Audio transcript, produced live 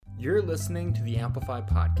You're listening to the Amplify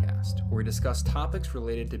podcast, where we discuss topics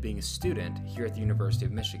related to being a student here at the University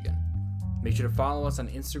of Michigan. Make sure to follow us on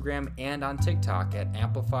Instagram and on TikTok at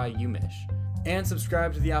AmplifyUMich, and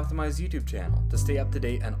subscribe to the Optimize YouTube channel to stay up to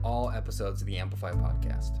date on all episodes of the Amplify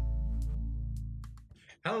podcast.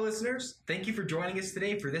 Hello, listeners. Thank you for joining us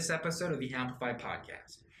today for this episode of the Amplify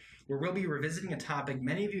podcast, where we'll be revisiting a topic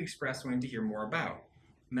many of you expressed wanting to hear more about: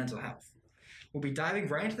 mental health. We'll be diving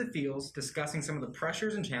right into the fields, discussing some of the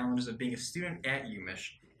pressures and challenges of being a student at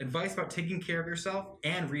UMich, advice about taking care of yourself,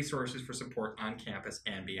 and resources for support on campus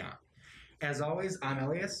and beyond. As always, I'm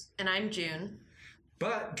Elias. And I'm June.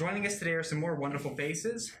 But joining us today are some more wonderful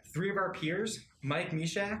faces. Three of our peers, Mike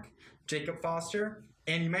Mishak, Jacob Foster,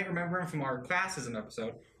 and you might remember him from our classism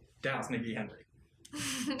episode, Dallas McGee-Henry.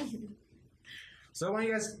 So why don't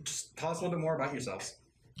you guys just tell us a little bit more about yourselves?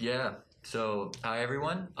 Yeah. So, hi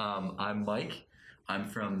everyone. I'm Mike. I'm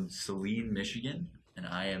from Saline, Michigan, and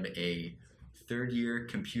I am a third-year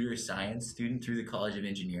computer science student through the College of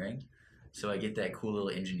Engineering. So I get that cool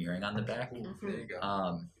little engineering on the back. There you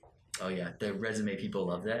go. Oh yeah, the resume people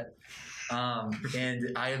love that.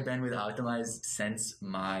 And I have been with Optimize since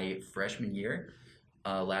my freshman year.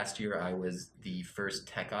 Last year I was the first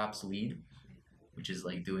tech ops lead, which is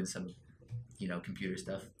like doing some computer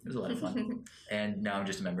stuff. It was a lot of fun. And now I'm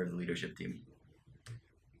just a member of the leadership team.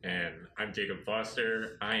 And I'm Jacob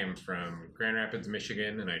Foster. I am from Grand Rapids,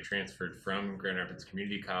 Michigan, and I transferred from Grand Rapids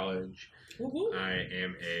Community College. Woo-hoo. I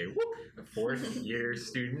am a fourth-year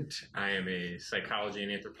student. I am a psychology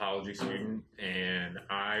and anthropology student, and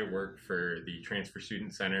I work for the Transfer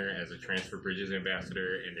Student Center as a Transfer Bridges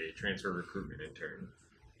ambassador and a transfer recruitment intern.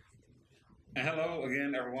 And hello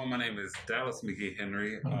again, everyone. My name is Dallas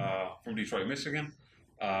McGee-Henry from Detroit, Michigan.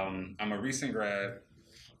 I'm a recent grad.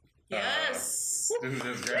 Yes. Who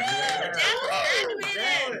just Dallas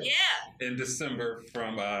graduated. Yeah. in December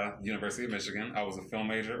from University of Michigan. I was a film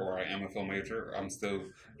major, or I am a film major. I'm still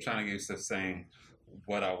trying to get used to saying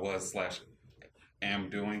what I was / am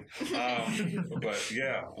doing. But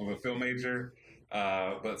yeah, I'm a film major.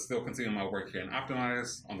 But still continuing my work here in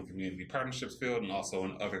Optimize on the community partnerships field and also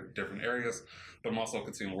in other different areas. But I'm also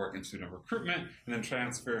continuing work in student recruitment and then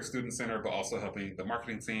Transfer Student Center, but also helping the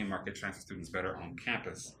marketing team market transfer students better on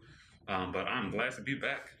campus. But I'm glad to be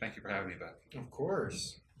back. Thank you for having me back. Of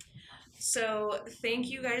course. So thank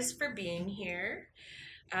you guys for being here.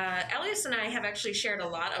 Elias and I have actually shared a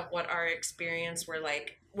lot of what our experience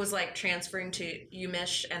was like transferring to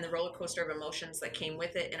UMich and the roller coaster of emotions that came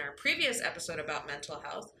with it in our previous episode about mental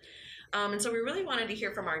health. And so we really wanted to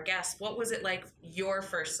hear from our guests. What was it like your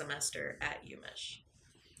first semester at UMich?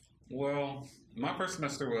 Well, my first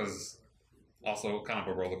semester was also kind of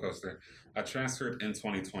a roller coaster. I transferred in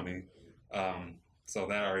 2020, so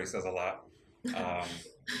that already says a lot.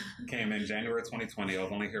 Came in January 2020. I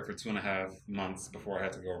was only here for 2.5 months before I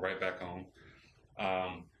had to go right back home.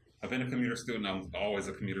 I've been a commuter student. I'm always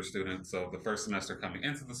a commuter student. So the first semester coming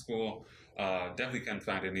into the school, definitely couldn't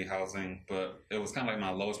find any housing, but it was kind of like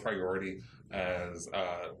my lowest priority as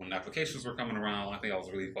when applications were coming around. I think I was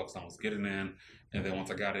really focused on was getting in. And then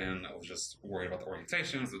once I got in, I was just worried about the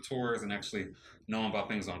orientations, the tours, and actually knowing about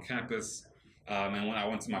things on campus. And when I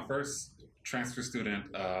went to my first transfer student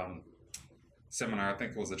seminar, I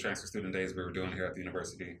think it was the transfer student days we were doing here at the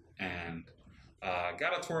university, and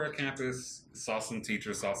got a tour of campus, saw some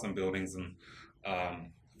teachers, saw some buildings, and a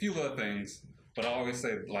few other things. But I always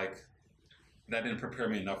say, that didn't prepare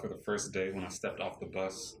me enough for the first day when I stepped off the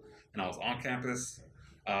bus and I was on campus,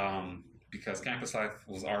 because campus life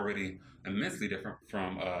was already immensely different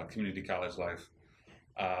from community college life.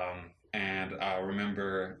 And I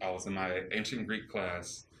remember I was in my ancient Greek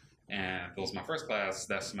class, and it was my first class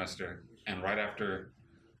that semester. And right after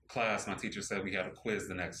class, my teacher said we had a quiz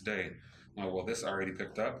the next day. I'm like, well, this already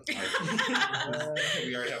picked up.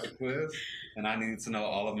 We already have a quiz, and I need to know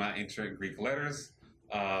all of my ancient Greek letters.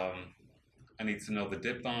 I need to know the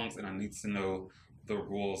diphthongs, and I need to know the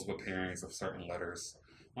rules with pairings of certain letters.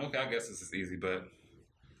 Okay, I guess this is easy, but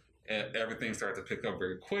everything started to pick up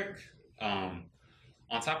very quick.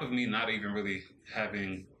 On top of me not even really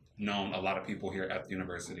having known a lot of people here at the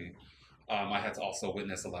university, I had to also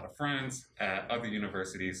witness a lot of friends at other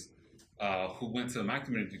universities who went to my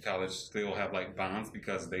community college still have bonds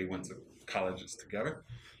because they went to colleges together.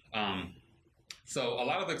 So a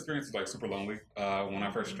lot of the experience was super lonely when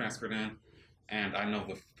I first transferred in. And I know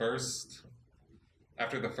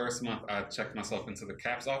after the first month, I checked myself into the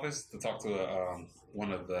CAPS office to talk to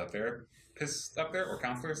one of the therapists up there, or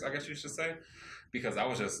counselors, I guess you should say, because I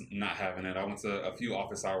was just not having it. I went to a few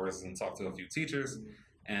office hours and talked to a few teachers,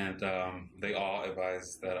 and they all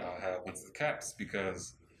advised that I went to the CAPS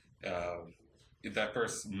because that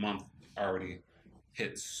first month already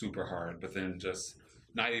hit super hard, but then just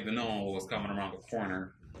not even knowing what was coming around the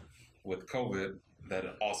corner with COVID, that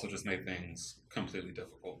also just made things completely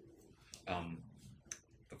difficult.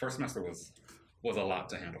 The first semester was a lot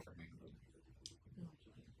to handle for me.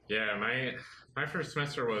 Yeah, my first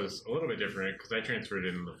semester was a little bit different because I transferred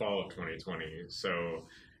in the fall of 2020. So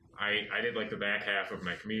I did like the back half of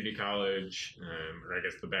my community college, or I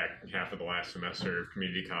guess the back half of the last semester of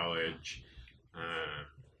community college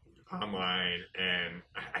online. And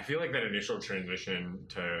I feel like that initial transition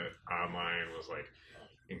to online was like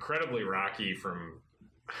incredibly rocky from,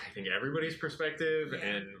 I think, everybody's perspective.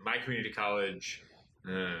 And my community college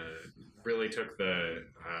really took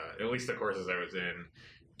at least the courses I was in,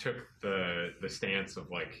 took the stance of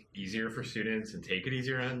like easier for students and take it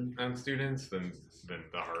easier on students than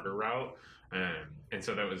the harder route. And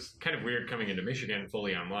so that was kind of weird coming into Michigan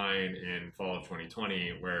fully online in fall of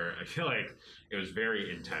 2020, where I feel like it was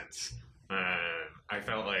very intense. I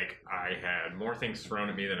felt like I had more things thrown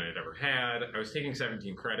at me than I'd ever had. I was taking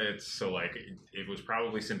 17 credits, so like it was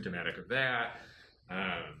probably symptomatic of that.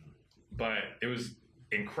 But it was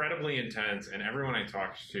incredibly intense, and everyone I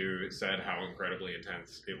talked to said how incredibly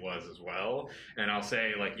intense it was as well. And I'll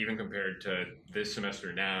say, like, even compared to this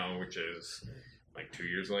semester now, which is like 2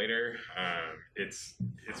 years later, it's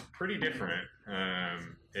pretty different.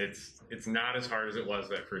 It's not as hard as it was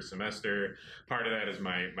that first semester. Part of that is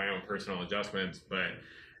my own personal adjustments, but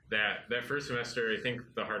that first semester, I think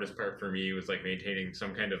the hardest part for me was like maintaining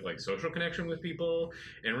some kind of like social connection with people.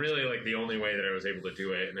 And really like the only way that I was able to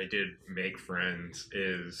do it, and I did make friends,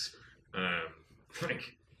 is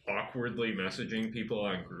like awkwardly messaging people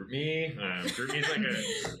on GroupMe. GroupMe is like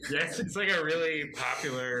it's like a really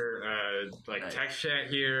popular like text chat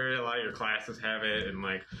here. A lot of your classes have it, and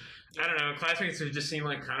like, I don't know, classmates who just seem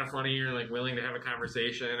like kind of funny or like willing to have a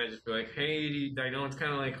conversation. I just be like, hey, I know it's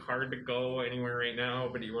kind of like hard to go anywhere right now,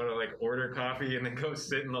 but you want to like order coffee and then go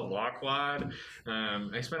sit in the law quad.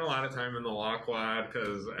 I spent a lot of time in the law quad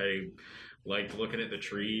because I liked looking at the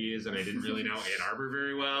trees, and I didn't really know Ann Arbor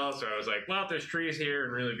very well. So I was like, well, there's trees here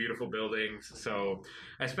and really beautiful buildings. So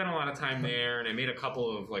I spent a lot of time there, and I made a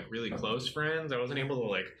couple of like really close friends. I wasn't able to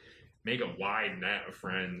like make a wide net of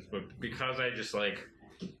friends, but because I just like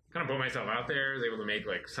kind of put myself out there, I was able to make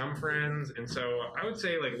like some friends. And so I would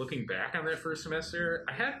say, like, looking back on that first semester,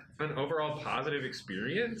 I had an overall positive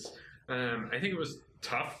experience. I think it was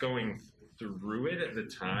tough going through it at the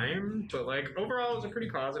time, but like overall it was a pretty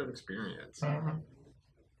positive experience.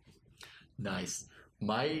 Nice.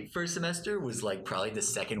 My first semester was like probably the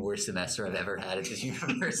second worst semester I've ever had at this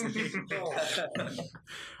university.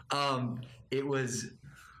 It was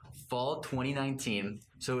fall 2019,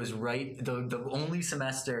 so it was right the only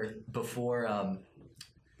semester before I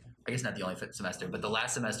guess not the only semester, but the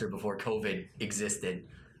last semester before COVID existed.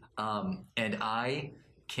 And I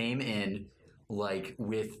came in like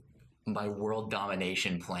with my world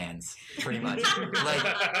domination plans, pretty much. Like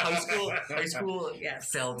high school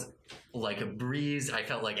Yes. felt like a breeze. I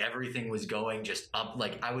felt like everything was going just up.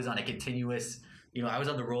 Like I was on a continuous, I was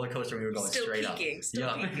on the roller coaster and we were going Still straight peaking, up.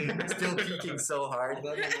 still peaking. Still peaking so hard.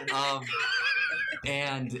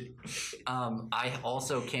 I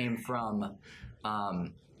also came from,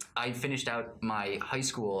 I finished out my high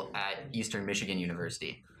school at Eastern Michigan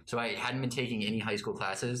University. So I hadn't been taking any high school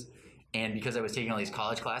classes. And because I was taking all these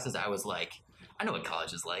college classes, I was like, I know what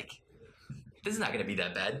college is like. This is not going to be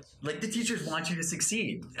that bad. Like, the teachers want you to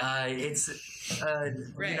succeed. Right.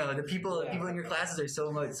 The people in your classes are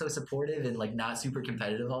so supportive and like not super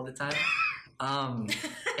competitive all the time.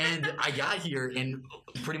 And I got here and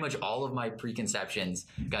pretty much all of my preconceptions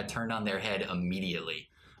got turned on their head immediately.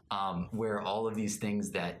 Where all of these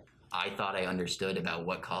things that I thought I understood about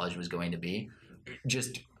what college was going to be,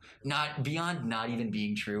 just not even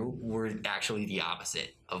being true, were actually the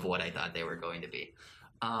opposite of what I thought they were going to be.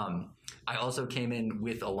 I also came in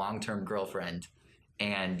with a long-term girlfriend,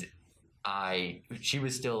 and she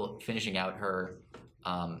was still finishing out her,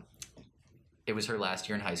 it was her last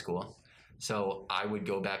year in high school. So I would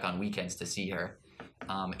go back on weekends to see her.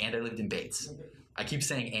 And I lived in Bates. I keep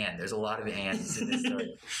saying and. There's a lot of ands in this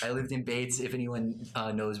story. I lived in Bates. If anyone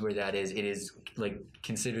knows where that is, it is like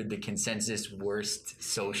considered the consensus worst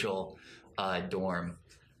social dorm.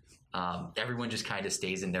 Everyone just kind of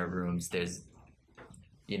stays in their rooms. There's,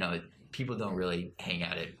 people don't really hang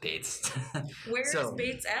out at Bates. Where is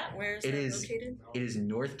Bates at? Where is it located? It is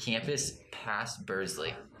North Campus past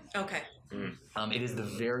Bursley. Okay. It is the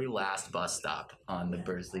very last bus stop on the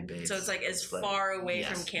Bursley-Bates. So it's like as far away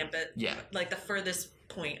from campus. Yeah. Like the furthest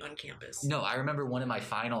point on campus. No, I remember one of my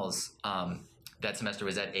finals that semester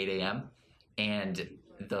was at 8 a.m. and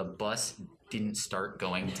the bus didn't start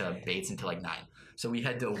going to Bates until like 9. So we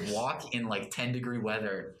had to walk in like 10-degree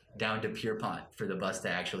weather down to Pierpont for the bus to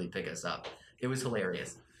actually pick us up. It was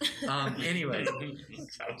hilarious. Anyway,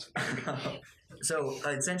 so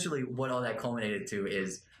essentially what all that culminated to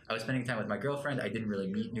is I was spending time with my girlfriend. I didn't really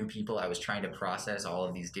meet new people. I was trying to process all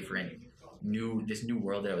of these different this new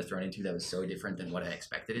world that I was thrown into that was so different than what I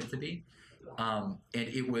expected it to be. And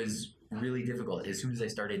it was really difficult. As soon as I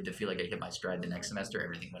started to feel like I hit my stride the next semester,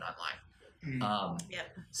 everything went online.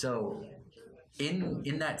 So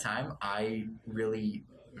in that time, I really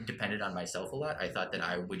depended on myself a lot. I thought that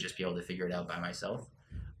I would just be able to figure it out by myself.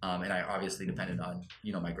 And I obviously depended on,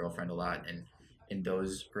 my girlfriend a lot and in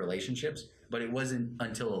those relationships. But it wasn't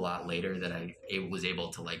until a lot later that I was able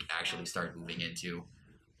to like actually start moving into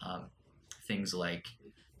things like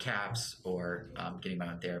CAPS or getting my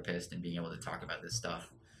own therapist and being able to talk about this stuff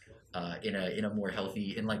in a more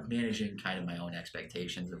healthy and like managing kind of my own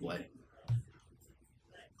expectations of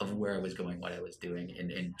where I was going, what I was doing,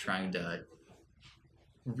 and trying to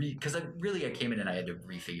because I came in and I had to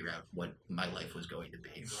refigure out what my life was going to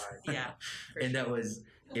be. Yeah. And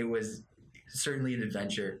it was certainly an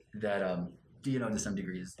adventure that to some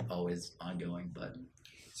degree is always ongoing. But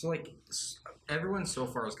so like everyone so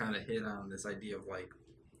far has kind of hit on this idea of like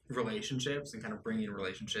relationships and kind of bringing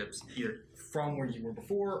relationships either from where you were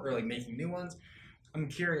before or like making new ones. I'm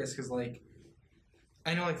curious because like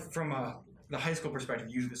I know like from the high school perspective,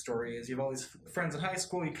 usually the story is you have all these friends in high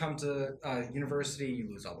school, you come to university, you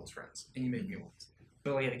lose all those friends and you make new ones.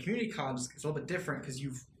 But like at a community college, it's a little bit different because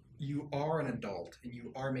you are an adult and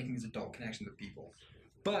you are making these adult connections with people.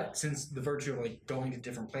 But since the virtue of like going to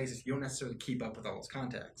different places, you don't necessarily keep up with all those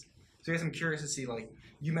contacts. So I guess I'm curious to see, like,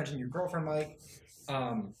 you mentioned your girlfriend, Mike,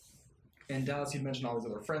 and Dallas, you mentioned all these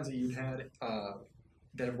other friends that you'd had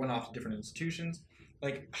that have went off to different institutions.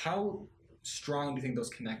 Like, how strong do you think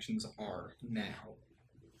those connections are now?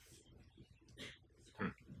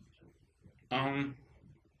 I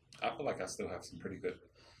feel like I still have some pretty good.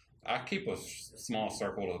 I keep a small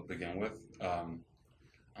circle to begin with.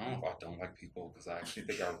 I don't know if I don't like people because I actually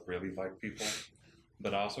think I really like people,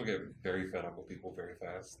 but I also get very fed up with people very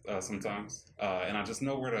fast sometimes, and I just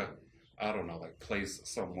know where to, I don't know, like place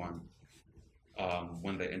someone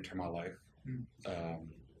when they enter my life, and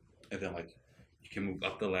then like you can move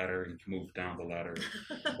up the ladder, you can move down the ladder,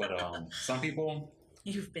 but some people.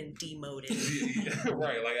 You've been demoted.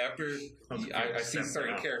 Right, like after I see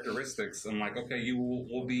certain characteristics, I'm like, okay, you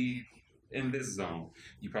will be in this zone.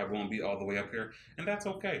 You probably won't be all the way up here, and that's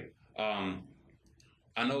okay.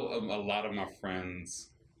 I know a lot of my friends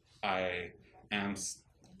I am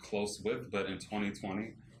close with, but in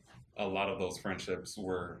 2020, a lot of those friendships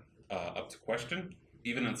were up to question,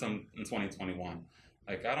 even in 2021.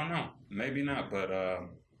 Like, I don't know, maybe not, but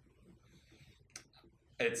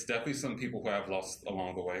it's definitely some people who I've lost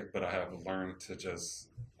along the way, but I have learned to just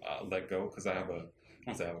let go because I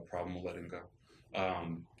don't say I have a problem with letting go.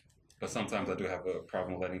 But sometimes I do have a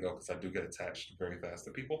problem with letting go because I do get attached very fast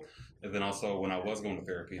to people. And then also when I was going to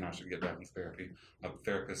therapy, and I should get back into therapy, my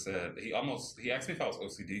therapist said, he asked me if I was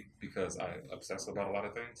OCD because I obsess about a lot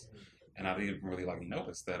of things. And I didn't really like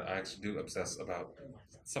notice that I actually do obsess about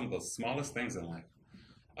some of the smallest things in life.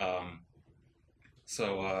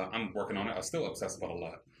 So I'm working on it. I still obsess about a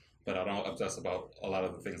lot, but I don't obsess about a lot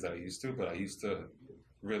of the things that I used to, but I used to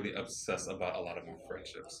really obsess about a lot of my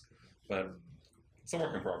friendships. But it's a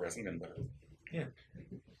work in progress. I'm getting better. Yeah.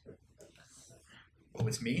 Well,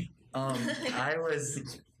 it's me. I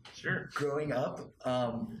was growing up.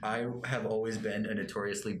 I have always been a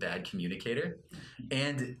notoriously bad communicator,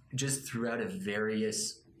 and just throughout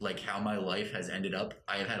various like how my life has ended up,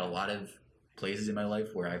 I have had a lot of places in my life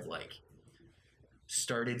where I've like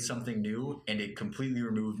started something new and it completely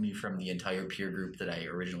removed me from the entire peer group that I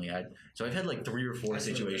originally had. So I've had like 3 or 4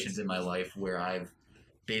 situations in my life where I've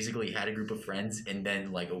basically had a group of friends and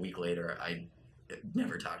then like a week later I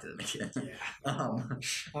never talked to them again. Yeah.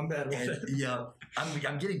 I'm bad with it. Yeah,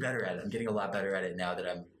 I'm getting better at it. I'm getting a lot better at it now that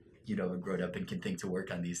I'm grown up and can think to work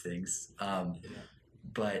on these things.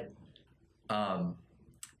 But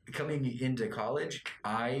coming into college,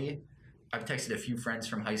 I've texted a few friends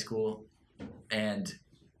from high school, and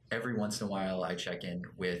every once in a while I check in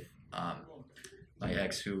with my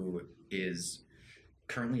ex, who is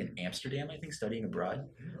currently in Amsterdam, I think, studying abroad.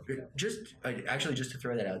 Just to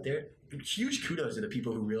throw that out there, huge kudos to the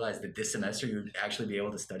people who realized that this semester you would actually be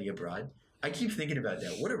able to study abroad. I keep thinking about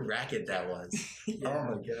that. What a racket that was. Yeah. Oh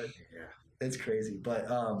my god. Yeah. That's crazy. But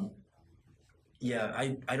yeah,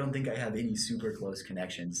 I don't think I have any super close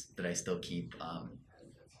connections that I still keep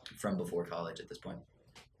from before college at this point.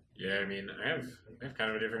 Yeah, I mean, I have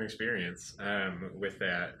kind of a different experience with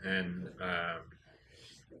that, and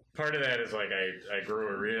part of that is like I grew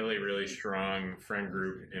a really, really strong friend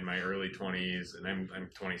group in my early 20s, and I'm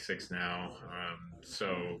 26 now,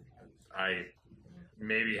 so I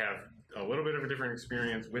maybe have a little bit of a different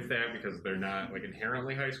experience with that because they're not like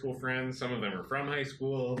inherently high school friends. Some of them are from high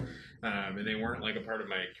school, and they weren't like a part of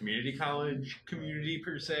my community college community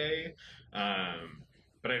per se.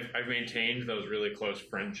 But I've maintained those really close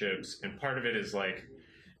friendships, and part of it is like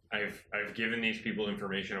I've given these people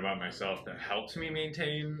information about myself that helps me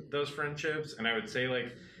maintain those friendships, and I would say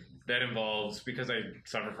like that involves, because I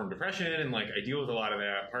suffer from depression and like I deal with a lot of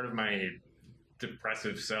that. Part of my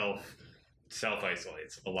depressive self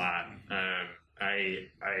isolates a lot. I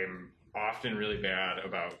am often really bad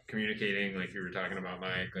about communicating, like you were talking about,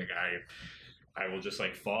 Mike. Like I will just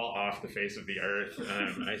like fall off the face of the earth.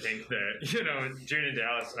 I think that June and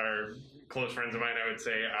Dallas are close friends of mine. I would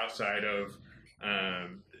say outside of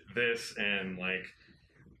this, and like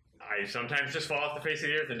I sometimes just fall off the face of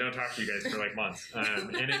the earth and don't talk to you guys for like months.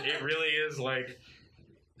 And it really is like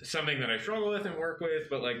something that I struggle with and work with,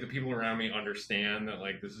 but like the people around me understand that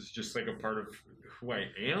like this is just like a part of who I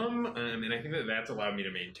am, and I think that that's allowed me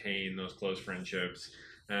to maintain those close friendships,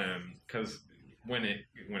 because when it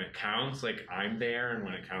counts, like I'm there, and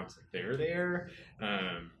when it counts, like they're there.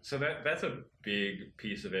 So that's a big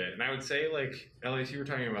piece of it. And I would say, like Elias, you were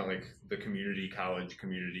talking about like the college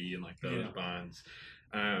community and like those bonds.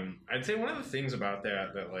 I'd say one of the things about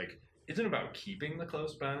that like isn't about keeping the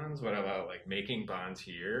close bonds, but about like making bonds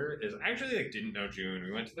here is I actually like didn't know June.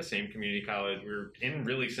 We went to the same community college. We were in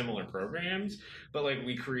really similar programs, but like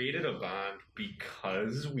we created a bond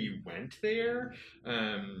because we went there.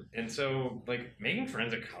 And so like making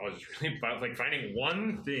friends at college is really about like finding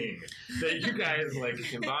one thing that you guys like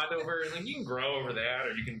can bond over, and like you can grow over that,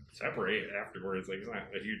 or you can separate afterwards. Like it's not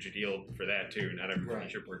a huge deal for that too. Not every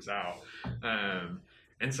friendship works out.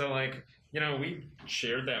 And so like, we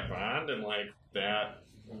shared that bond, and like that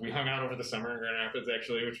we hung out over the summer in Grand Rapids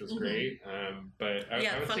actually, which was great. But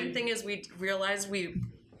I would funny say, thing is we realized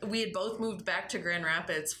we had both moved back to Grand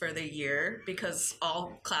Rapids for the year because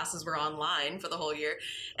all classes were online for the whole year.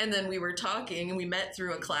 And then we were talking and we met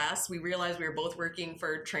through a class. We realized we were both working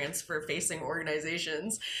for transfer-facing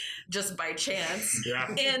organizations just by chance. Yeah.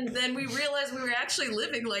 And then we realized we were actually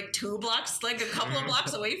living like 2 blocks, like a couple of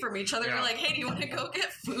blocks away from each other. Yeah. We're like, hey, do you want to go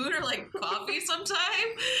get food or like coffee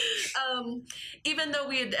sometime? Even though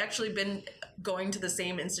we had actually been going to the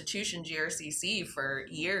same institution, GRCC, for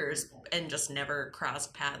years and just never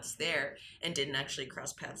crossed paths there, and didn't actually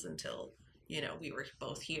cross paths until, we were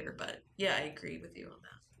both here. But yeah, I agree with you on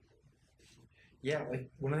that. Yeah, like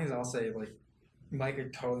one of the things I'll say, like, Mike, I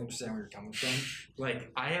totally understand where you're coming from.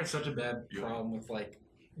 Like, I have such a bad problem with like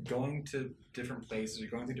going to different places or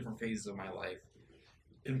going through different phases of my life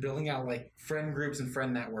and building out like friend groups and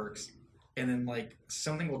friend networks. And then, like,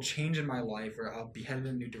 something will change in my life, or I'll be headed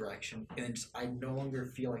in a new direction, and then I no longer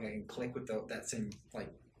feel like I can click with that same, like,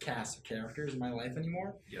 cast of characters in my life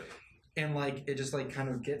anymore. Yep. And, like, it just, like, kind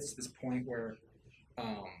of gets to this point where,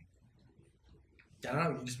 I don't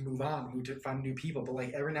know, you just move on, move to find new people. But,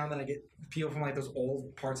 like, every now and then I get people from, like, those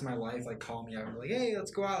old parts of my life, like, call me out and be like, hey,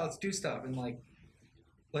 let's go out, let's do stuff. And, like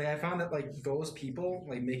I found that, like, those people,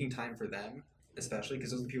 like, making time for them, especially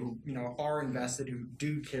because those are the people who are invested, who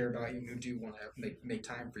do care about you, who do want to make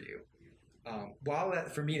time for you. While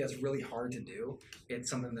that, for me, that's really hard to do, it's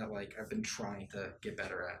something that like I've been trying to get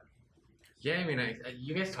better at. Yeah, I mean,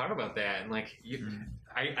 you guys talk about that, and like,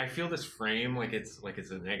 I feel this frame like it's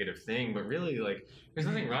a negative thing, but really, like, there's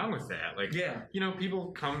nothing wrong with that. Like, Yeah.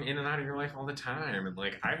 People come in and out of your life all the time, and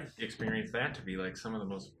like, I've experienced that to be like some of the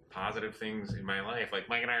most positive things in my life. Like,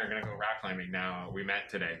 Mike and I are gonna go rock climbing now. We met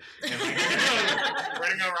today, and like, we're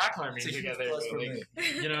gonna go rock climbing together. So,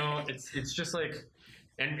 like, it's just like.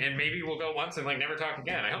 And maybe we'll go once and like never talk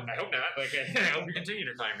again. I hope not. Like, I hope we continue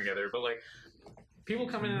to climb together. But like, people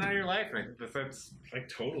come in and out of your life, and I think that's like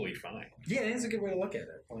totally fine. Yeah, it's a good way to look at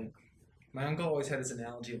it. Like, my uncle always had this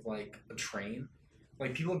analogy of like a train.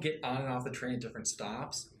 Like, people get on and off the train at different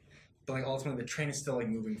stops, but like ultimately the train is still like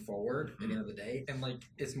moving forward at the end of the day. And like,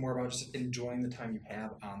 it's more about just enjoying the time you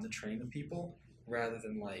have on the train with people rather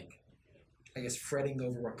than like, I guess, fretting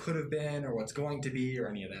over what could have been or what's going to be or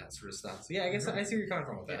any of that sort of stuff. So yeah, I guess I see where you're coming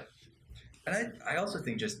from with that. And I also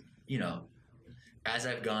think just, as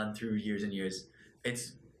I've gone through years and years,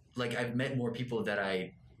 it's like I've met more people that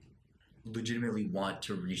I legitimately want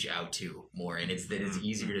to reach out to more, and it's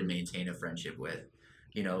easier to maintain a friendship with.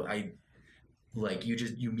 I like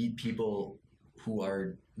you meet people who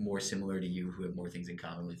are more similar to you, who have more things in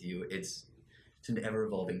common with you. it's an ever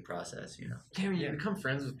evolving process, you know. Yeah, I mean, you Yeah. become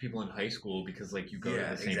friends with people in high school because like you go Yeah,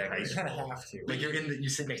 to the same exactly. high You school. kind of have to. Like you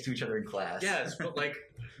sit next to each other in class. Yes, but like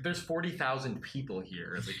there's 40,000 people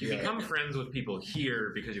here. Like you Yeah. become friends with people here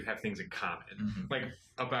because you have things in common. Mhm. Like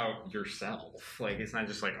about yourself. Like it's not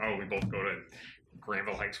just like, oh, we both go to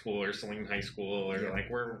Granville High School or Saline High School or Yeah. like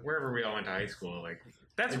wherever we all went to high school. Like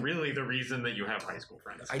that's really the reason that you have high school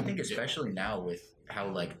friends. I think especially now with how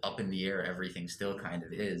like up in the air everything still kind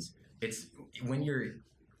of is, it's when you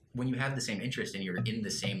have the same interest and you're in the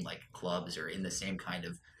same like clubs or in the same kind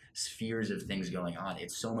of spheres of things going on,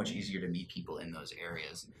 it's so much easier to meet people in those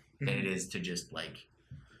areas than it is to just like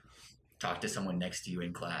talk to someone next to you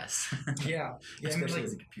in class. Yeah. Yeah, I mean, Especially like,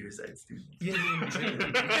 as a computer science student. even me and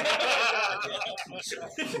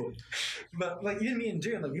June. But like even me and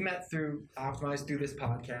June, like we met through Optimize through this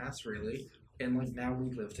podcast, really. And like now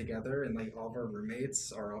we live together, and like all of our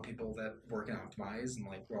roommates are all people that work in Optimize, and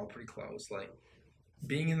like we're all pretty close. Like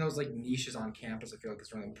being in those like niches on campus, I feel like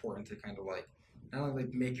it's really important to kind of like not only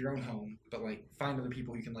like make your own home, but like find other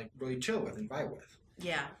people you can like really chill with and vibe with.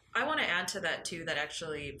 Yeah, I want to add to that too, that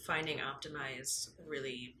actually finding Optimize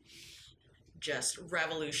really just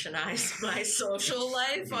revolutionized my social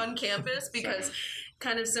life on campus, because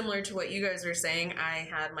kind of similar to what you guys were saying, I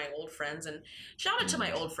had my old friends, and shout out to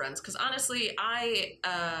my old friends, because honestly, I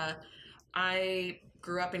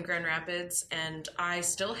grew up in Grand Rapids, and I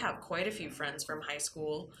still have quite a few friends from high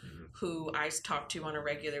school who I talk to on a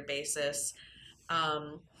regular basis.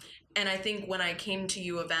 And I think when I came to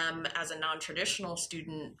U of M as a non-traditional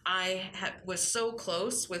student, I was so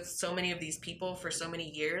close with so many of these people for so many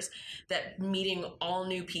years that meeting all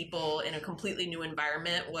new people in a completely new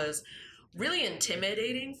environment was really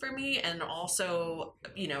intimidating for me, and also,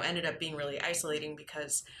 you know, ended up being really isolating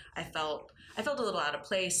because I felt a little out of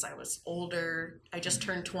place. I was older. I just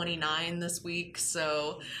turned 29 this week,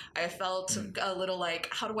 so I felt a little like,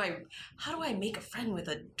 how do I make a friend with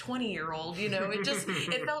a 20-year-old? You know,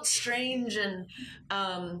 it felt strange, and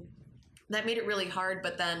that made it really hard.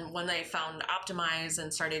 But then when I found Optimize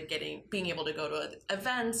and started being able to go to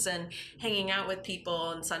events and hanging out with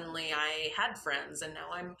people, and suddenly I had friends, and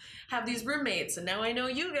now have these roommates, and now I know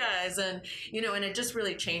you guys, and you know, and it just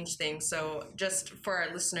really changed things. So just for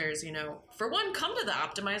our listeners, you know, for one, come to the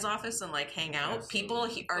Optimize office and like hang out. Absolutely. People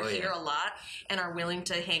are here a lot and are willing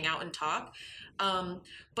to hang out and talk.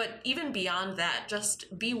 But even beyond that,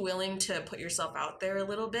 just be willing to put yourself out there a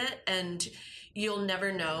little bit, and you'll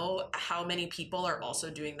never know how many people are also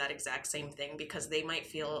doing that exact same thing, because they might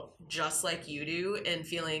feel just like you do and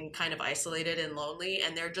feeling kind of isolated and lonely,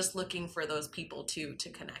 and they're just looking for those people too to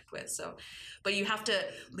connect with. So, but you have to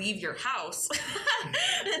leave your house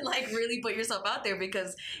and like really put yourself out there,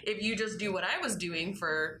 because if you just do what I was doing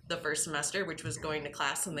for the first semester, which was going to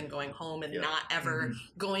class and then going home and not ever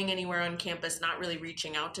going anywhere on campus, not really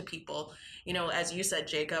reaching out to people, you know, as you said,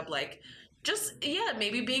 Jacob, like just, yeah,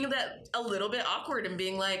 maybe being that a little bit awkward and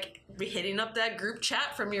being like hitting up that group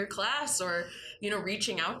chat from your class, or, you know,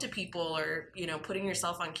 reaching out to people, or, you know, putting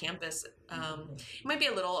yourself on campus. It might be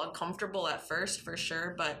a little uncomfortable at first, for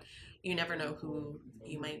sure, but you never know who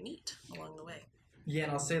you might meet along the way. Yeah,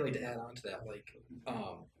 and I'll say, like, to add on to that, like,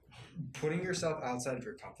 putting yourself outside of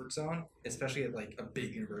your comfort zone, especially at like a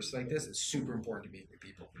big university like this, is super important to meet new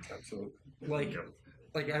people. Absolutely.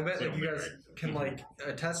 Like I bet like you guys can like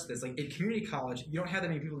attest to this. Like in community college, you don't have that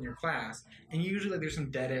many people in your class, and usually like, there's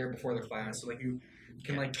some dead air before the class, so like you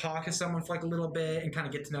can like talk to someone for like a little bit and kind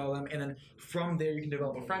of get to know them, and then from there you can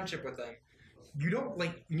develop a friendship with them. You don't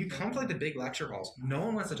like when you come to like the big lecture halls, no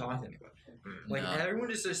one wants to talk to anybody. Like No.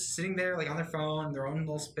 everyone is just sitting there like on their phone, their own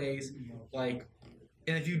little space, like.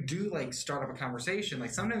 And if you do like start up a conversation, like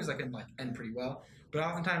sometimes that can like end pretty well, but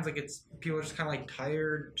oftentimes like it's people are just kind of like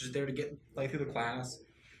tired, just there to get like through the class.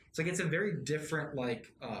 It's like it's a very different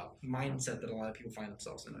like mindset that a lot of people find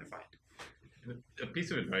themselves in. I find. A piece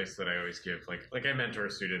of advice that I always give, like I mentor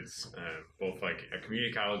students, both like at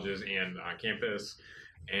community colleges and on campus,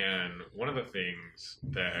 and one of the things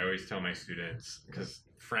that I always tell my students, because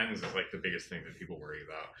friends is like the biggest thing that people worry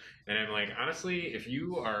about, and I'm like, honestly, if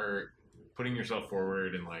you are putting yourself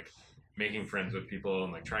forward and like making friends with people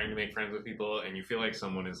and like trying to make friends with people, and you feel like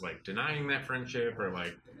someone is like denying that friendship or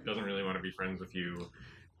like doesn't really want to be friends with you,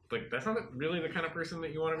 like that's not really the kind of person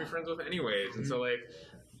that you want to be friends with anyways. And so like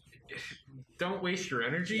don't waste your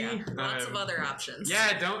energy. Yeah, lots of other options.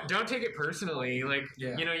 Yeah, don't take it personally. Like,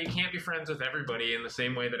 Yeah. you know, you can't be friends with everybody in the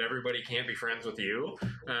same way that everybody can't be friends with you.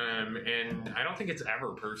 And I don't think it's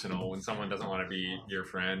ever personal when someone doesn't want to be your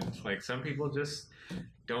friend. Like, some people just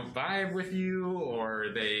don't vibe with you, or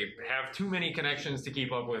they have too many connections to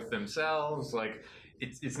keep up with themselves. Like,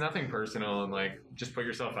 it's nothing personal, and like just put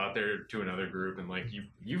yourself out there to another group, and like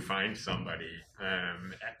you find somebody.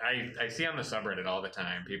 I see on the subreddit all the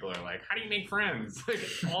time, people are like, how do you make friends? Like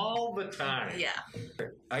all the time. Yeah.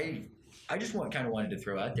 I just wanted to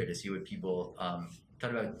throw out there to see what people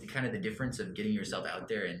thought about kind of the difference of getting yourself out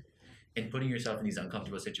there and putting yourself in these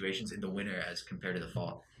uncomfortable situations in the winter as compared to the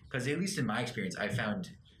fall. Because at least in my experience, I found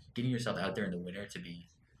getting yourself out there in the winter to be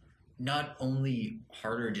not only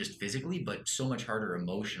harder just physically, but so much harder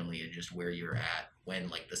emotionally and just where you're at when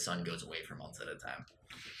like the sun goes away for months at a time.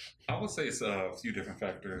 I would say it's a few different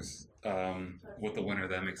factors with the winter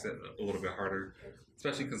that makes it a little bit harder,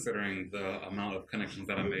 especially considering the amount of connections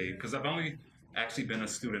that I made. Because I've only actually been a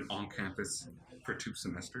student on campus for 2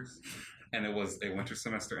 semesters, and it was a winter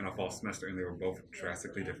semester and a fall semester, and they were both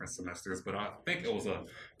drastically different semesters. But I think it was a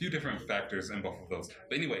few different factors in both of those.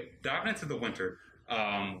 But anyway, diving into the winter.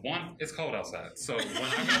 One, it's cold outside. So when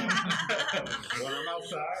I'm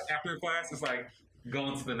outside after class, it's like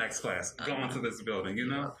going to the next class, going to this building, you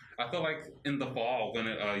know? I feel like in the fall when,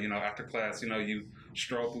 after class, you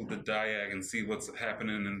stroll through the diag and see what's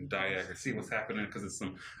happening in the diag or see what's happening because it's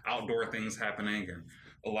some outdoor things happening. And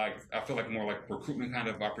like, I feel like more like recruitment kind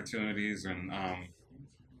of opportunities. And I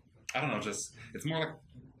don't know, just, it's more like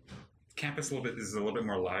campus is a little bit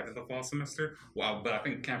more live in the fall semester. Well, but I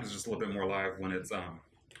think campus is just a little bit more live when it's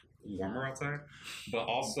warmer outside. But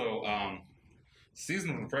also,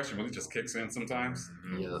 seasonal depression really just kicks in sometimes.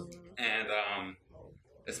 Yeah. And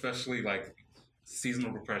especially like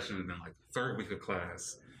seasonal depression in like third week of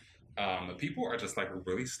class, people are just like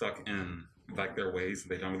really stuck in like their ways.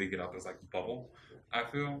 They don't really get out this like bubble, I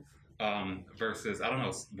feel. Versus, I don't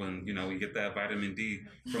know, when, you get that vitamin D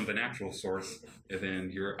from the natural source, and then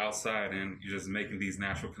you're outside and you're just making these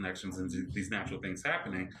natural connections and these natural things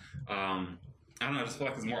happening. I don't know, I just feel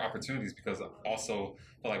like there's more opportunities because I also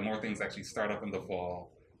feel like more things actually start up in the fall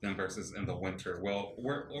than versus in the winter. Well,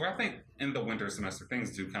 where I think in the winter semester,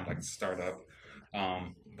 things do kind of like start up.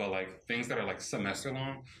 But like things that are like semester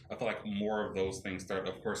long, I feel like more of those things start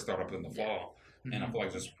up in the fall. Mm-hmm. And I feel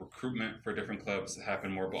like just recruitment for different clubs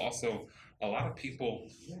happen more, but also a lot of people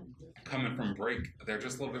coming from break, they're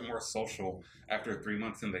just a little bit more social after 3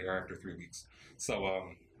 months than they are after 3 weeks. So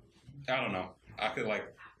I don't know. I could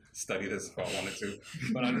like study this if I wanted to,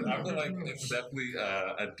 but I feel like it's definitely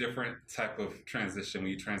a different type of transition when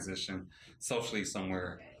you transition socially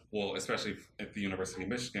somewhere. Well, especially at the University of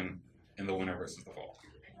Michigan in the winter versus the fall.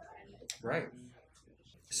 Right.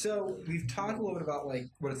 So we've talked a little bit about like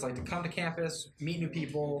what it's like to come to campus, meet new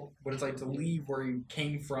people, what it's like to leave where you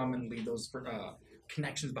came from and leave those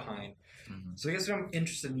connections behind. Mm-hmm. So I guess what I'm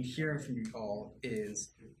interested in hearing from you all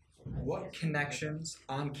is what connections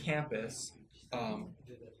on campus,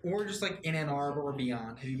 or just like in Ann Arbor or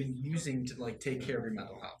beyond, have you been using to like take care of your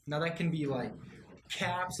mental health? Now that can be like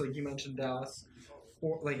CAPS, like you mentioned, Dallas,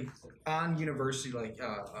 or like on university, like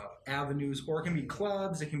avenues, or it can be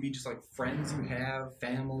clubs, it can be just like friends you have,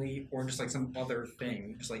 family, or just like some other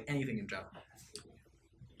thing, just like anything in general.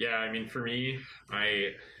 Yeah, I mean, for me,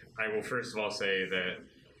 I will first of all say that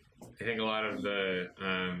I think a lot of the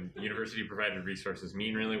university provided resources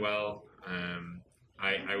mean really well.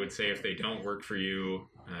 I would say if they don't work for you,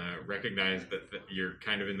 recognize that you're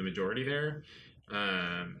kind of in the majority there.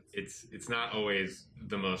 It's not always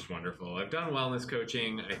the most wonderful. I've done wellness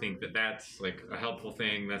coaching. I think that's like a helpful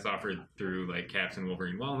thing that's offered through like CAPS and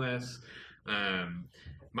Wolverine Wellness.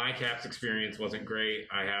 My CAPS experience wasn't great.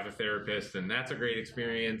 I have a therapist, and that's a great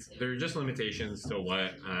experience. There are just limitations to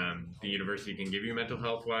what the university can give you mental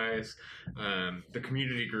health wise. The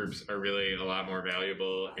community groups are really a lot more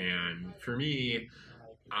valuable, and for me,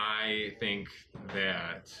 I think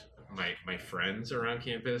that my friends around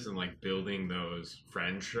campus and like building those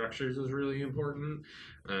friend structures is really important.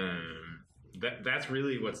 That's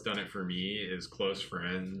really what's done it for me is close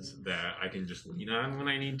friends that I can just lean on when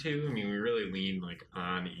I need to. I mean, we really lean like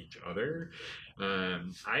on each other.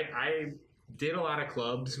 I did a lot of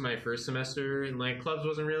clubs my first semester, and like clubs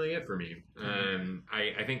wasn't really it for me.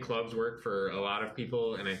 I think clubs work for a lot of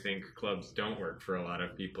people, and I think clubs don't work for a lot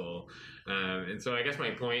of people. And so I guess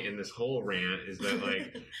my point in this whole rant is that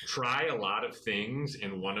like try a lot of things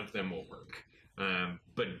and one of them will work,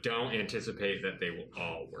 but don't anticipate that they will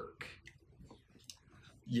all work.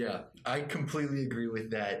 Yeah, I completely agree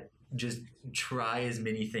with that. Just try as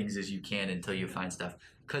many things as you can until you find stuff.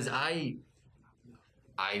 Because I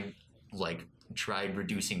like tried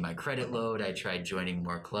reducing my credit load. I tried joining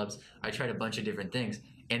more clubs. I tried a bunch of different things.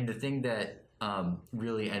 And the thing that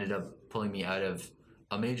really ended up pulling me out of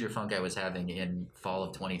a major funk I was having in fall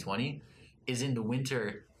of 2020 is in the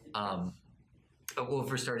winter. Well,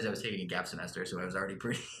 for starters, I was taking a gap semester, so I was already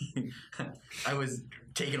pretty. I was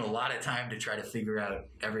taking a lot of time to try to figure out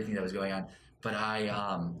everything that was going on. But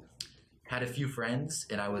I had a few friends,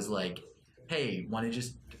 and I was like, "Hey, want to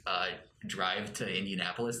just drive to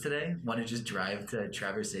Indianapolis today? Want to just drive to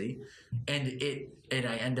Traverse City?" And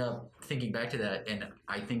I end up thinking back to that, and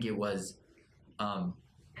I think it was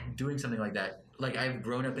doing something like that. Like, I've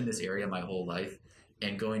grown up in this area my whole life,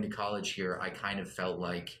 and going to college here, I kind of felt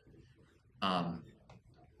like, I'm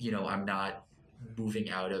not moving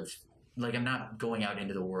out of, like, I'm not going out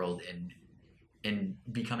into the world and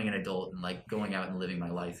becoming an adult and like going out and living my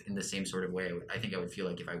life in the same sort of way I think I would feel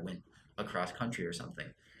like if I went across country or something.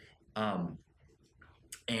 And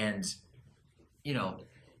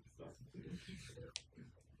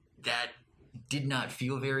that did not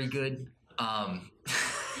feel very good. Obviously.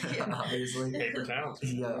 Paper towels.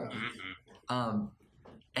 Yeah.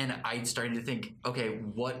 And I started to think, okay,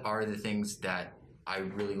 what are the things that I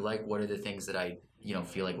really like? What are the things that I,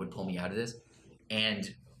 feel like would pull me out of this?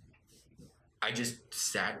 And I just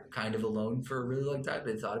sat kind of alone for a really long time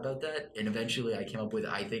and thought about that. And eventually I came up with,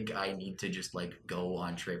 I think I need to just like go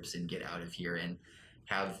on trips and get out of here and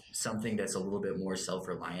have something that's a little bit more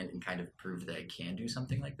self-reliant and kind of prove that I can do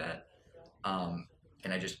something like that.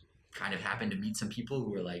 And I just kind of happened to meet some people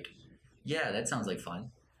who were like, yeah, that sounds like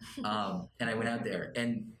fun. And I went out there,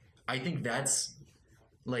 and I think that's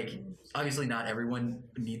like, obviously not everyone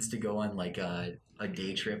needs to go on like a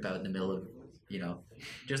day trip out in the middle of,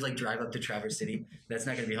 just like drive up to Traverse City. That's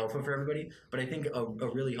not going to be helpful for everybody. But I think a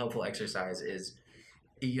really helpful exercise is,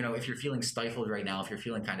 if you're feeling stifled right now, if you're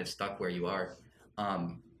feeling kind of stuck where you are,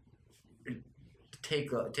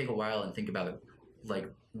 take a while and think about like,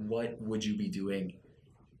 what would you be doing?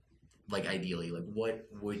 Like ideally, like what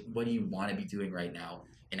do you want to be doing right now?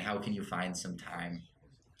 And how can you find some time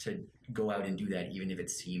to go out and do that, even if it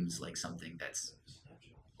seems like something that's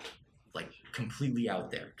like completely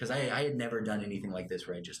out there? Because I had never done anything like this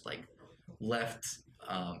where I just like left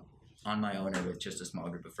on my own or with just a small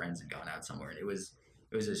group of friends and gone out somewhere. And it was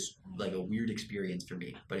just like a weird experience for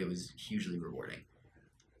me, but it was hugely rewarding.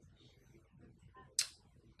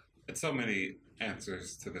 It's so many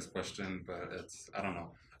answers to this question, but I don't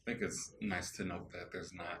know. I think it's nice to note that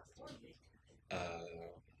there's not a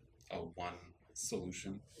one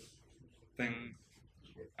solution thing.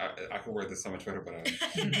 I could word this so much better, but I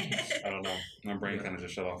don't know. My brain kind of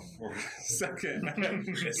just shut off for a second.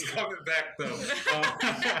 It's coming back though.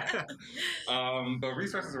 But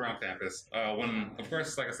resources around campus. Of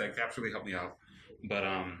course, like I said, CAPS really helped me out. But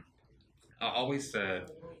I always said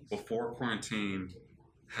before quarantine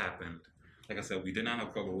happened, like I said, we did not know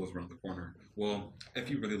COVID was around the corner. Well, if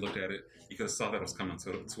you really looked at it, you could have saw that it was coming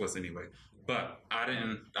to us anyway. But I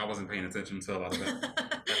wasn't paying attention to a lot of that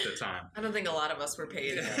at the time. I don't think a lot of us were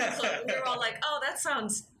paying attention. So we were all like, "Oh, that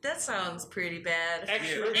sounds pretty bad."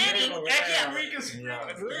 Extra week is Yeah,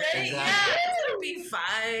 Exactly. it's gonna be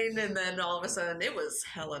fine. And then all of a sudden, it was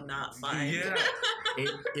hella not fine. Yeah.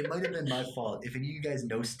 It might have been my fault. If any of you guys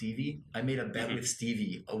know Stevie, I made a bet with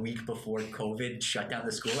Stevie a week before COVID shut down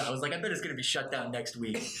the school. I was like, I bet it's going to be shut down next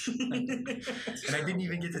week. And I didn't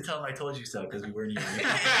even get to tell him I told you so because we weren't even.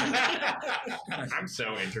 I'm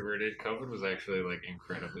so introverted. COVID was actually like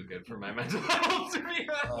incredibly good for my mental health, to be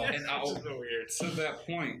honest. And Which is so weird. To that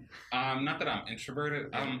point, not that I'm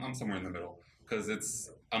introverted, I'm somewhere in the middle because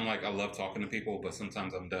I'm like, I love talking to people, but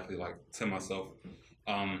sometimes I'm definitely like to myself.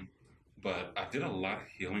 But I did a lot of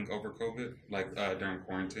healing over COVID, like during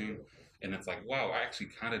quarantine, and it's like, wow, I actually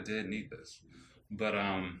kind of did need this. But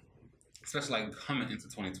especially like coming into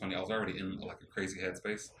 2020, I was already in like a crazy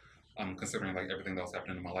headspace, considering like everything that was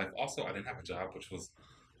happening in my life. Also, I didn't have a job, which was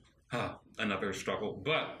another struggle.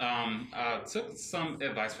 But I took some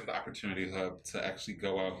advice from the Opportunity Hub to actually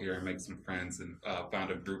go out here and make some friends and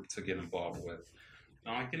found a group to get involved with.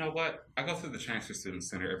 I'm like, you know what? I go through the Transfer Student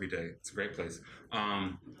Center every day. It's a great place.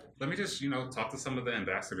 Let me just, talk to some of the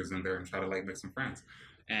ambassadors in there and try to like make some friends.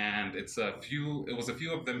 And it was a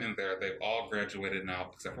few of them in there. They've all graduated now,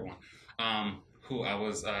 except for one, who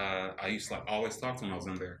I used to like always talk to when I was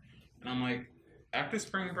in there. And I'm like, after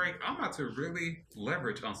spring break, I'm about to really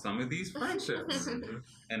leverage on some of these friendships. And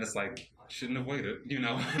it's like, shouldn't have waited,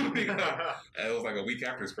 because it was like a week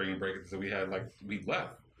after spring break, so we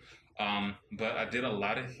left. But I did a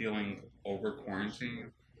lot of healing over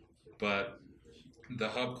quarantine. But the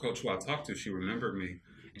hub coach who I talked to, she remembered me,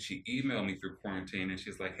 and she emailed me through quarantine, and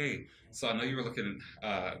she's like, "Hey, so I know you were looking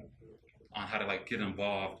on how to like get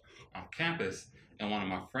involved on campus, and one of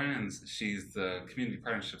my friends, she's the community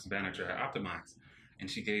partnerships manager at Optimize, and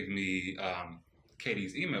she gave me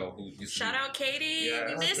Katie's email, who used Shout to out Katie. Yes.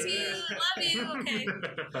 We miss you. Love you. Okay.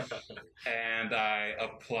 and I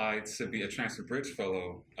applied to be a Transfer Bridge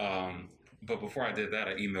fellow. But before I did that,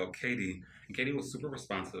 I emailed Katie, and Katie was super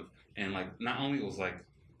responsive. And like, not only it was like,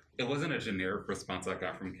 it wasn't a generic response I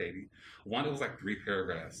got from Katie. One, it was like 3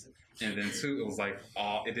 paragraphs, and then 2, it was like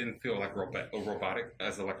it didn't feel like robotic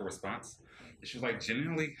as a response. And she was like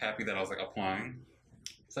genuinely happy that I was like applying.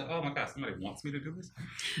 It's like, oh my gosh, somebody wants me to do this.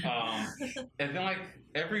 And then like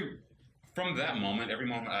from that moment, every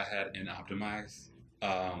moment I had in Optimize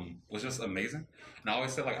was just amazing. And I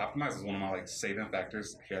always said like Optimize was one of my like saving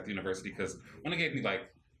factors here at the university, because when it gave me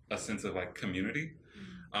like a sense of like community,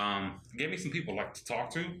 gave me some people like to talk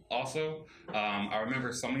to. Also, I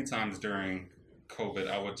remember so many times during COVID,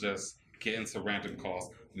 I would just get into random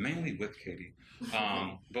calls, mainly with Katie,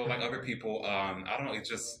 but like other people. I don't know. It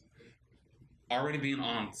just already being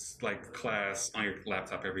on like class on your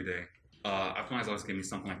laptop every day. Optimize always gave me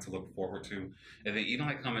something like to look forward to, and then even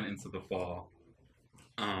like coming into the fall.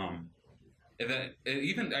 And then it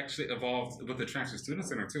even actually evolved with the Transfer Student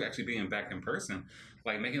Center too, actually being back in person,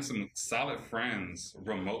 like making some solid friends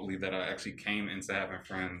remotely that I actually came into having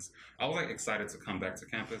friends. I was like excited to come back to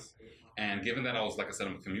campus. And given that I was, like I said,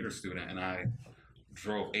 I'm a commuter student and I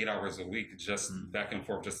drove 8 hours a week just back and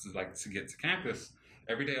forth just to get to campus,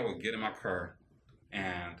 every day I would get in my car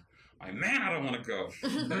and like, man, I don't want to go.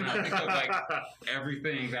 And I think of like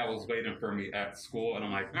everything that was waiting for me at school, and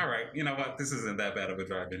I'm like, all right, you know what? This isn't that bad of a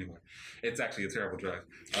drive anyway. It's actually a terrible drive,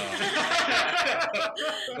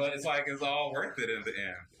 but it's like it's all worth it in the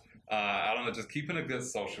end. I don't know, just keeping a good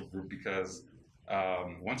social group, because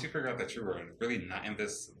once you figure out that you're really not in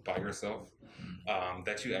this by yourself,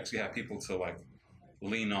 that you actually have people to like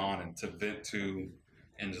lean on and to vent to,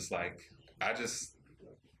 and just like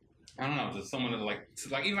I don't know, just someone to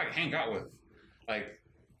even like hang out with. Like,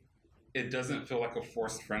 it doesn't feel like a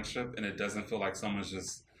forced friendship, and it doesn't feel like someone's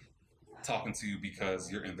just talking to you because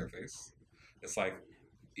you're in their face. It's like,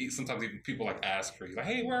 sometimes even people like ask for you, like,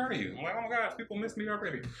 hey, where are you? I'm like, oh my gosh, people miss me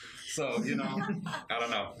already. So, you know, I don't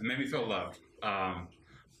know. It made me feel loved.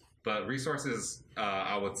 But resources,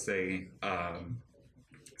 I would say,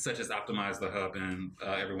 such as Optimize the Hub and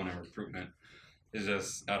everyone in recruitment, is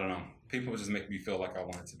just, I don't know. People just make me feel like I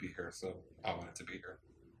wanted to be here, so I wanted to be here.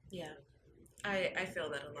 Yeah. I feel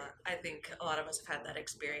that a lot. I think a lot of us have had that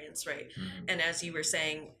experience, right? Mm-hmm. And as you were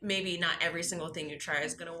saying, maybe not every single thing you try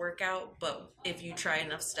is going to work out, but if you try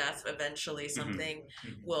enough stuff, eventually something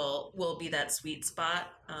will be that sweet spot,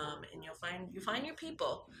 and you'll find your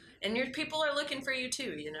people, and your people are looking for you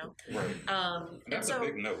too, you know. Right. That's a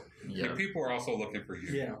big note. Yeah. Your people are also looking for you.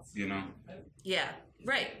 Yeah. You know. Yeah.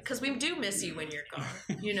 Right, because we do miss you when you're gone,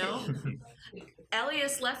 you know?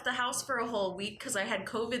 Elias left the house for a whole week because I had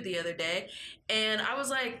COVID the other day, and I was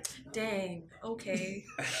like, dang, okay.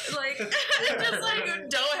 Like, just like,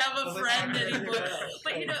 don't have a friend anymore.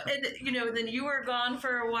 But, then you were gone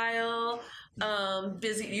for a while.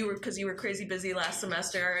 Busy, because you were crazy busy last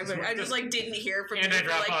semester. I just like didn't hear from you for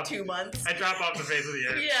like 2 months. I drop off the face of the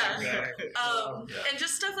earth. Yeah. And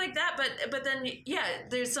just stuff like that. But then, yeah,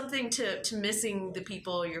 there's something to missing the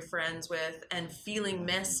people you're friends with and feeling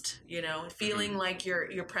missed, feeling like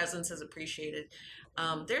your presence is appreciated.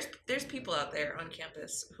 There's people out there on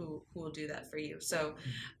campus who will do that for you. So,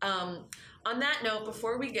 on that note,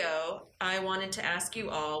 before we go, I wanted to ask you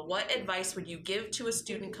all, what advice would you give to a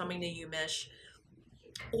student coming to UMich,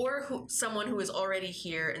 or someone who is already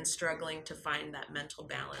here and struggling to find that mental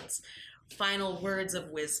balance? Final words of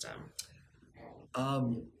wisdom.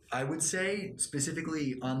 I would say,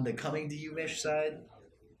 specifically on the coming to UMich side,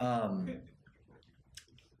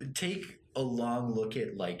 take a long look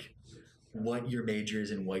at like what your major is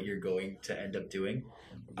and what you're going to end up doing.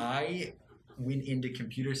 I went into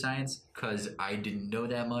computer science because I didn't know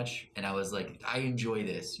that much, and I was like, I enjoy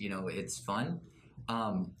this, it's fun.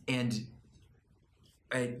 And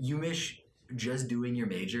at UMich, just doing your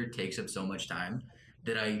major takes up so much time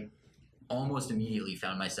that I almost immediately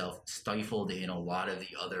found myself stifled in a lot of the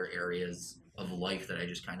other areas of life that I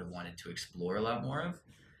just kind of wanted to explore a lot more of.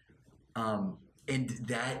 And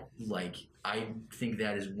that, I think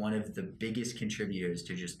that is one of the biggest contributors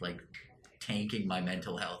to just tanking my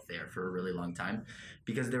mental health there for a really long time,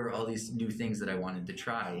 because there were all these new things that I wanted to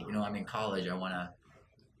try. I'm in college.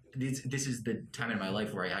 This is the time in my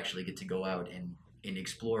life where I actually get to go out and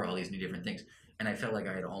explore all these new different things. And I felt like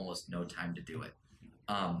I had almost no time to do it.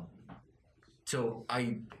 So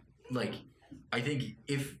I think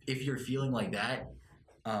if you're feeling like that,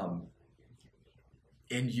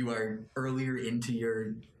 and you are earlier into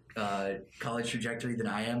your college trajectory than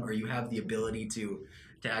I am, or you have the ability to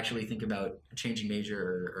actually think about changing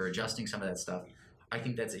major or adjusting some of that stuff, I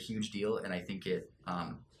think that's a huge deal, and I think it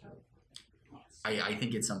I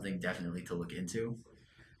think it's something definitely to look into.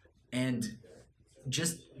 And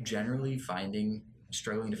just generally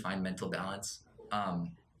struggling to find mental balance.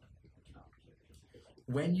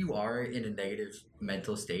 When you are in a negative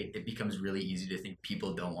mental state, it becomes really easy to think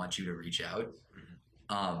people don't want you to reach out.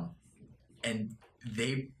 And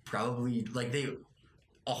they probably, like, they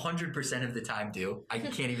 100% of the time do. I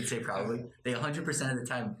can't even say probably. They 100% of the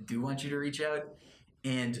time do want you to reach out.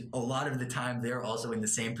 And a lot of the time, they're also in the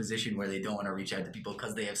same position where they don't want to reach out to people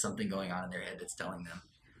because they have something going on in their head that's telling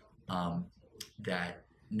them that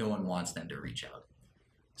no one wants them to reach out.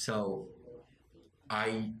 So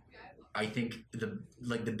I think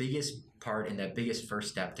the biggest part and that biggest first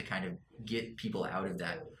step to kind of get people out of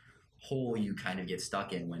that hole you kind of get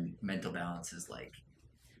stuck in when mental balance is like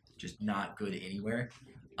just not good anywhere,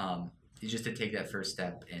 is just to take that first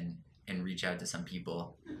step and reach out to some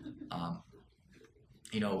people,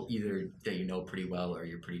 either that you know pretty well or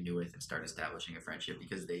you're pretty new with, and start establishing a friendship,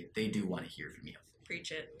 because they do want to hear from you.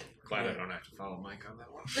 Preach it. Glad I don't have to follow Mike on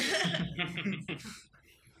that one.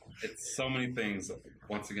 It's so many things,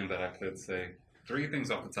 once again, that I could say. 3 things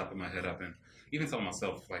off the top of my head I've been even telling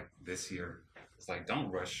myself, like, this year. It's like, don't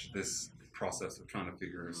rush this process of trying to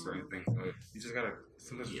figure certain things out. You just gotta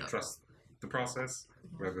sometimes trust the process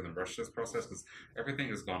rather than rush this process, because everything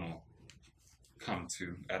is gonna come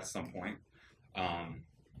to at some point,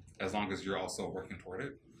 as long as you're also working toward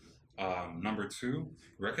it. Number 2,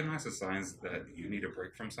 recognize the signs that you need a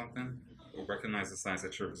break from something, or recognize the signs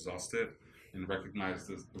that you're exhausted, and recognize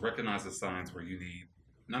the signs where you need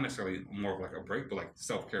not necessarily more of like a break, but like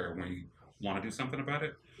self-care when you want to do something about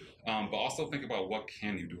it. But also think about what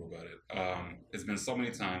can you do about it. It's been so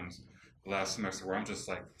many times last semester where I'm just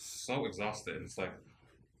like so exhausted, and it's like,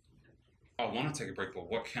 I want to take a break, but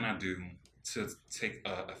what can I do to take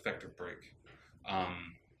an effective break?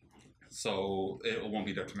 So it won't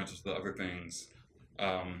be detrimental to the other things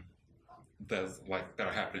that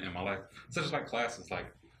are happening in my life, such as like classes.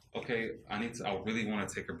 Like, okay, I really want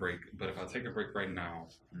to take a break, but if I take a break right now,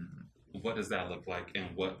 what does that look like,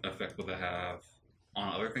 and what effect will that have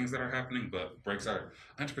on other things that are happening? But breaks are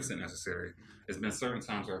 100% necessary. There's been certain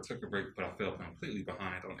times where I took a break, but I felt completely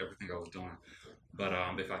behind on everything I was doing. But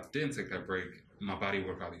if I didn't take that break, my body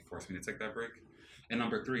would probably force me to take that break. And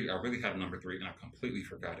number 3, I really had number 3, and I completely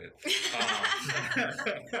forgot it.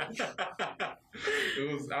 It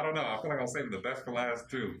was, I don't know, I feel like I was saving the best for last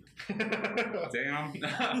too. Damn.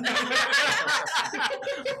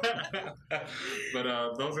 But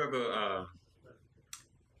those are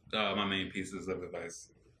my main pieces of advice.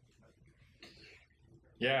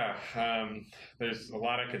 Yeah, there's a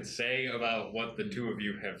lot I could say about what the two of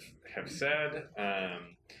you have said.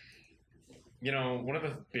 One of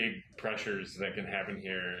the big pressures that can happen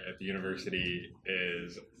here at the university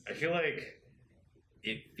is, I feel like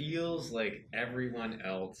it feels like everyone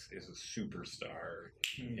else is a superstar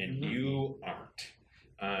and you aren't.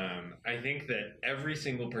 I think that every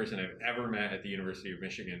single person I've ever met at the University of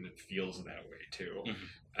Michigan feels that way too.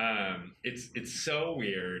 It's so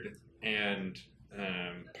weird, and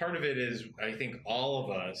part of it is, I think all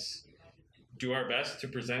of us do our best to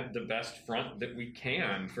present the best front that we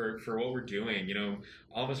can for what we're doing.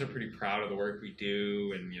 All of us are pretty proud of the work we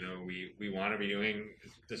do, and we want to be doing,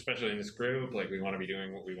 especially in this group, like, we want to be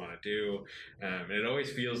doing what we want to do, and it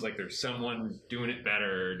always feels like there's someone doing it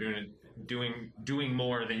better, doing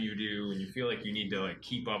more than you do, and you feel like you need to like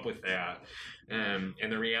keep up with that, and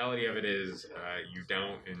the reality of it is you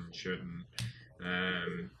don't and shouldn't.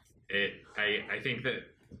 I think that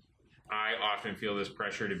I often feel this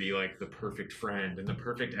pressure to be like the perfect friend and the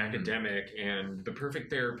perfect academic and the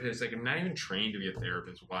perfect therapist. Like, I'm not even trained to be a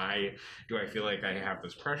therapist. Why do I feel like I have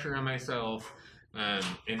this pressure on myself? A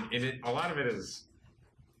lot of it is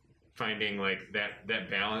finding like that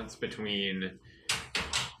balance between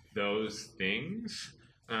those things.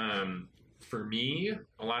 For me,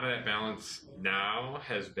 a lot of that balance now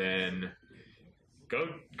has been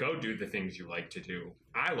go do the things you like to do.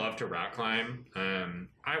 I love to rock climb.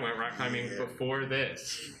 I went rock climbing before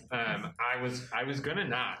this. I was gonna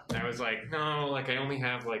not. I was like, no, like, I only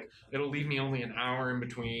have like, it'll leave me only an hour in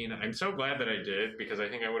between. I'm so glad that I did, because I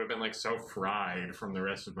think I would have been like so fried from the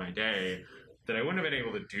rest of my day that I wouldn't have been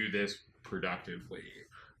able to do this productively.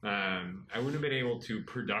 I wouldn't have been able to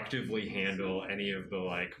productively handle any of the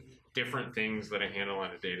like different things that I handle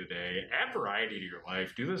on a day-to-day. Add variety to your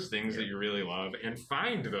life. Do those things that you really love, and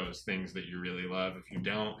find those things that you really love. If you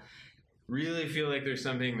don't really feel like there's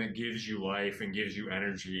something that gives you life and gives you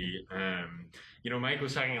energy, Mike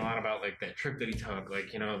was talking a lot about like that trip that he took, like,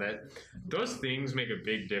 that those things make a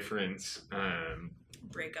big difference.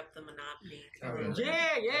 break up the monotony.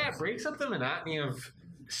 Yeah, it breaks up the monotony of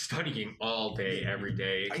studying all day, every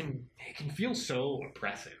day. It can feel so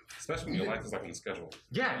oppressive. Especially when your life is like on a schedule.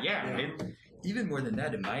 Yeah. Even more than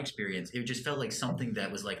that, in my experience, it just felt like something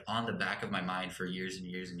that was like on the back of my mind for years and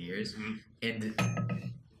years and years. Mhm.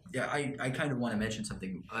 And yeah, I kind of want to mention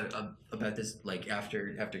something about this, like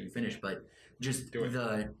after you finish, but just Do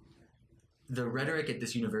it. the rhetoric at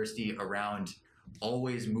this university around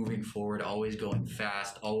always moving forward, always going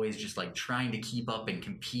fast, always just like trying to keep up and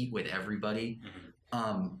compete with everybody.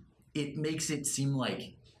 It makes it seem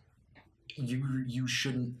like you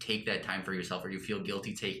shouldn't take that time for yourself, or you feel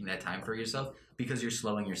guilty taking that time for yourself because you're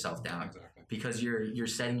slowing yourself down. Exactly. Because you're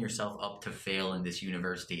setting yourself up to fail in this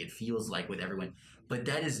university. It feels like with everyone, but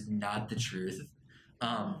that is not the truth.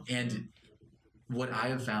 And what I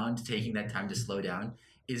have found taking that time to slow down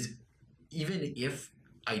is, even if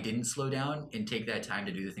I didn't slow down and take that time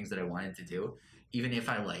to do the things that I wanted to do, even if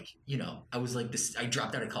I I was like this, I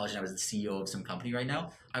dropped out of college and I was the CEO of some company right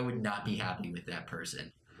now, I would not be happy with that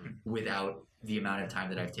person without the amount of time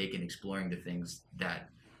that I've taken exploring the things that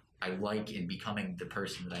I like and becoming the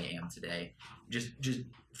person that I am today. Just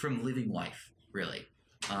from living life, really.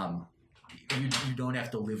 You don't have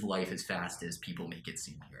to live life as fast as people make it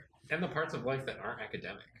seem here. And the parts of life that aren't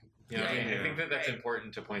academic. Yeah. I think that's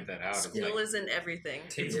important to point that out. It's Skill like, isn't everything.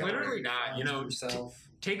 it's literally not, yourself.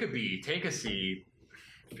 take a B, take a C,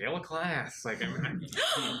 fail a class. Like, Oh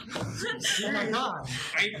my god.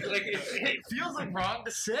 it feels like wrong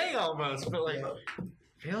to say almost, but like,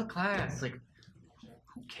 fail a class. Like,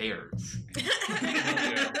 who cares?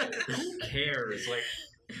 Who cares? Like,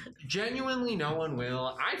 genuinely, no one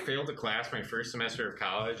will. I failed a class my first semester of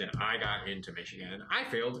college, and I got into Michigan. I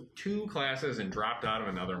failed 2 classes and dropped out of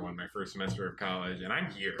another one my first semester of college, and I'm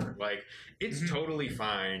here. Like, it's totally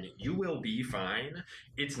fine. You will be fine.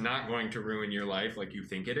 It's not going to ruin your life like you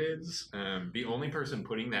think it is. The only person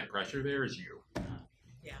putting that pressure there is you.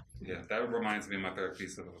 Yeah, that reminds me of my third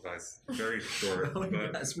piece of advice. Very short, Oh,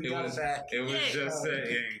 but yes, we got it back. it was Yay. just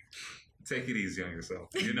saying, take it easy on yourself.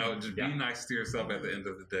 Just be nice to yourself at the end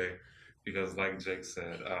of the day, because like Jake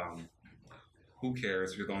said, who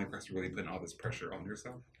cares? You're the only person really putting all this pressure on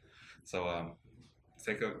yourself. So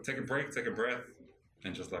take a break, take a breath,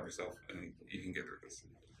 and just love yourself, and you can get through this.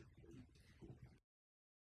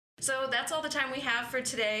 So that's all the time we have for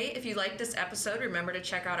today. If you liked this episode, remember to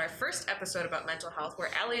check out our first episode about mental health,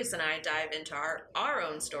 where Elias and I dive into our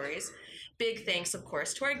own stories. Big thanks, of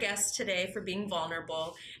course, to our guests today for being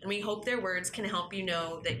vulnerable, and we hope their words can help you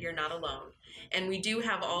know that you're not alone. And we do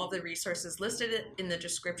have all of the resources listed in the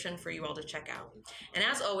description for you all to check out. And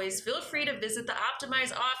as always, feel free to visit the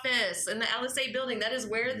Optimize office in the LSA building. That is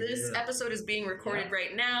where this episode is being recorded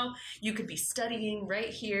right now. You could be studying right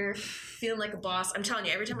here, feeling like a boss. I'm telling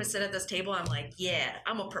you, every time I sit at this table, I'm like, yeah,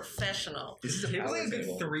 I'm a professional. This is a It's power like a good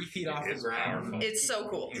table. 3 feet off the It's ground. powerful. It's so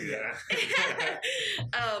cool. Yeah.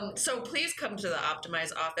 So please come to the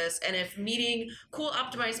Optimize office, and if meeting cool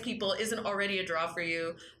Optimize people isn't already a draw for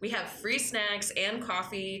you, we have free snacks and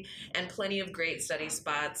coffee and plenty of great study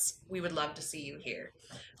spots. We would love to see you here.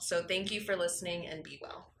 So thank you for listening, and be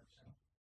well.